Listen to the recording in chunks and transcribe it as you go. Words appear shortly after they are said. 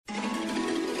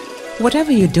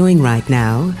Whatever you're doing right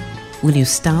now, will you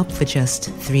stop for just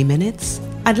 3 minutes?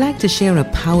 I'd like to share a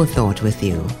power thought with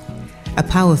you. A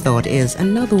power thought is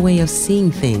another way of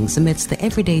seeing things amidst the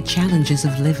everyday challenges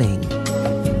of living.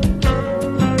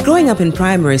 Growing up in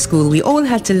primary school, we all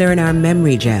had to learn our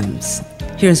memory gems.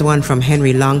 Here's one from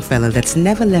Henry Longfellow that's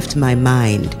never left my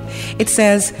mind. It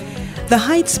says, "The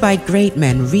heights by great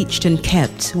men reached and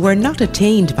kept were not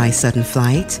attained by sudden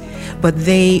flight, but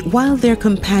they, while their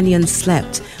companions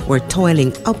slept, were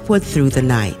toiling upward through the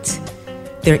night."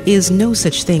 There is no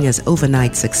such thing as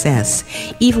overnight success,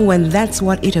 even when that's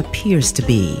what it appears to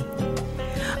be.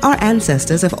 Our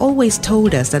ancestors have always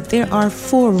told us that there are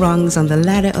 4 rungs on the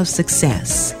ladder of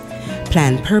success.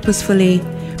 Plan purposefully,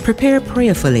 prepare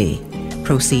prayerfully,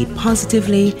 proceed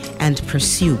positively, and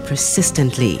pursue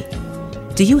persistently.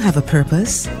 Do you have a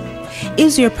purpose?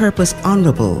 Is your purpose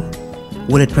honorable?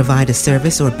 Will it provide a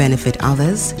service or benefit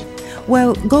others?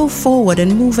 Well, go forward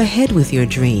and move ahead with your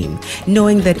dream,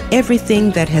 knowing that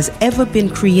everything that has ever been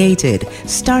created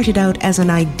started out as an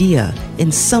idea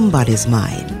in somebody's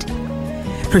mind.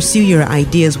 Pursue your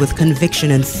ideas with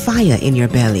conviction and fire in your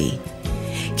belly.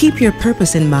 Keep your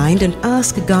purpose in mind and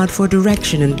ask God for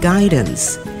direction and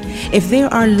guidance. If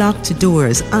there are locked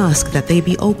doors, ask that they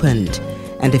be opened.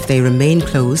 And if they remain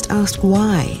closed, ask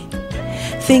why.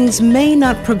 Things may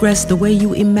not progress the way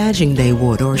you imagine they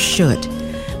would or should,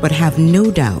 but have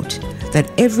no doubt that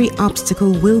every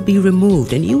obstacle will be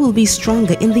removed and you will be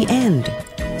stronger in the end.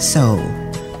 So,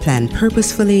 plan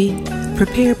purposefully,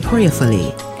 prepare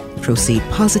prayerfully, proceed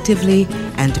positively,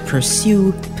 and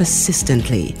pursue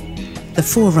persistently. The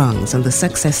 4 rungs on the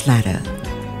success ladder.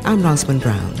 I'm Rosalind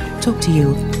Brown. Talk to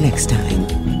you next time.